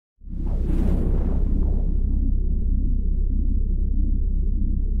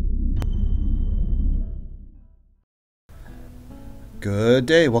Good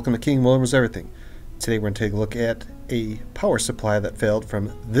day, welcome to King Williams Everything. Today we're going to take a look at a power supply that failed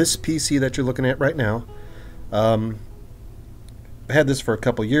from this PC that you're looking at right now. I've had this for a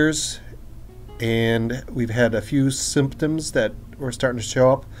couple years and we've had a few symptoms that were starting to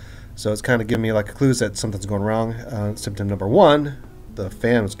show up, so it's kind of giving me like a clue that something's going wrong. Symptom number one, the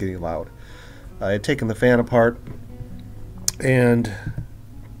fan was getting loud. I had taken the fan apart and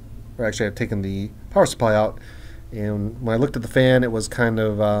I had taken the power supply out, and when I looked at the fan, it was kind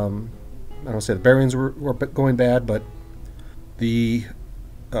of, I don't say the bearings were going bad, but the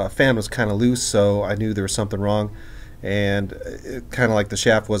fan was kind of loose, so I knew there was something wrong. And it kind of like the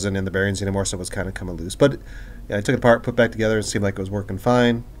shaft wasn't in the bearings anymore, so it was kind of coming loose. But yeah, I took it apart, put it back together, and it seemed like it was working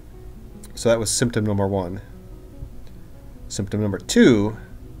fine. So that was symptom number one. Symptom number two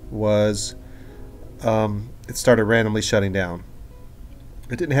was it started randomly shutting down.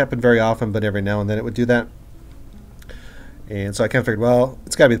 It didn't happen very often, but every now and then it would do that. And so I kind of figured, well,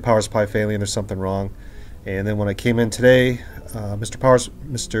 it's got to be the power supply failing. There's something wrong. And then when I came in today,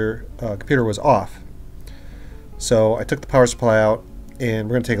 Mr. Computer was off. So I took the power supply out, and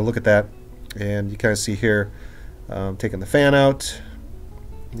we're going to take a look at that. And you kind of see here, taking the fan out.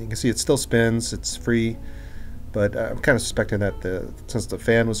 You can see it still spins. It's free. But I'm kind of suspecting that since the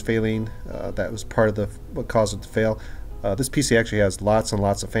fan was failing, that was part of what caused it to fail. This PC actually has lots and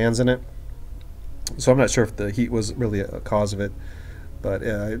lots of fans in it. So I'm not sure if the heat was really a cause of it, but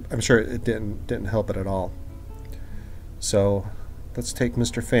I'm sure it didn't help it at all. So let's take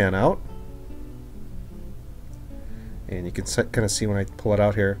Mr. Fan out, and you can kind of see when I pull it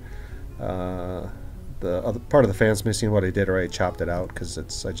out here, the other part of the fan's missing. What I did, or I chopped it out, because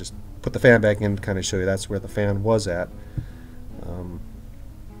I just put the fan back in to kind of show you that's where the fan was at.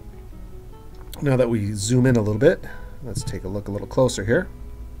 Now that we zoom in a little bit, let's take a look a little closer here.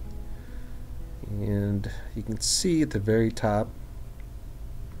 And you can see at the very top,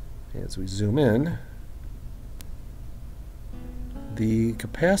 as we zoom in, the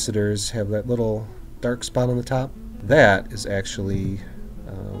capacitors have that little dark spot on the top. That is actually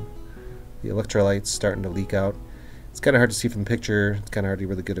the electrolytes starting to leak out. It's kind of hard to see from the picture. It's kind of hard to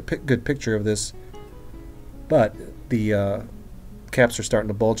really get a good picture of this. But the caps are starting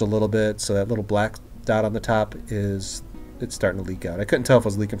to bulge a little bit, so that little black dot on the top it's starting to leak out. I couldn't tell if it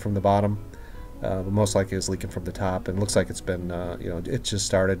was leaking from the bottom. But most likely it's leaking from the top, and it looks like it's been, it just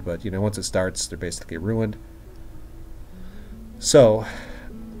started, but once it starts, they're basically ruined. So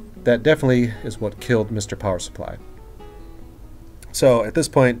that definitely is what killed Mr. Power Supply. So at this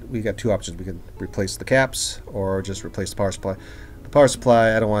point, we got two options. We can replace the caps or just replace the power supply. The power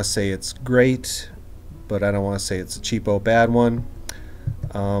supply, I don't want to say it's great, but I don't want to say it's a cheapo bad one.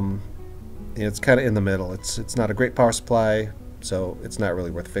 It's kind of in the middle. It's not a great power supply, so it's not really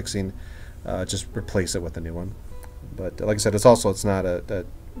worth fixing. Just replace it with a new one. But like I said, it's not a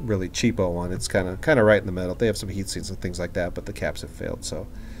really cheapo one. It's kind of right in the middle. They have some heat sinks and things like that, but the caps have failed. So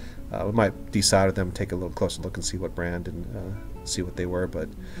we might desolder them, take a little closer look, and see what brand and see what they were. But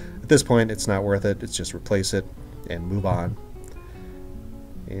at this point, it's not worth it. It's just replace it and move on.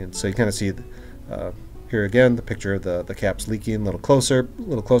 And so you kind of see here again the picture of the caps leaking. A little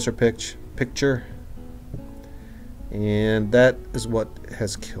closer picture. And that is what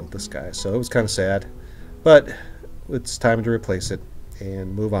has killed this guy. So it was kind of sad, but it's time to replace it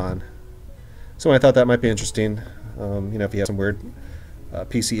and move on. So I thought that might be interesting. If you have some weird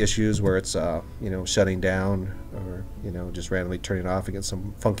PC issues where it's shutting down, or just randomly turning off against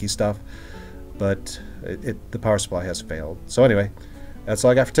some funky stuff, but the power supply has failed. So anyway, that's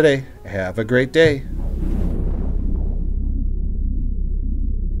all I got for today. Have a great day.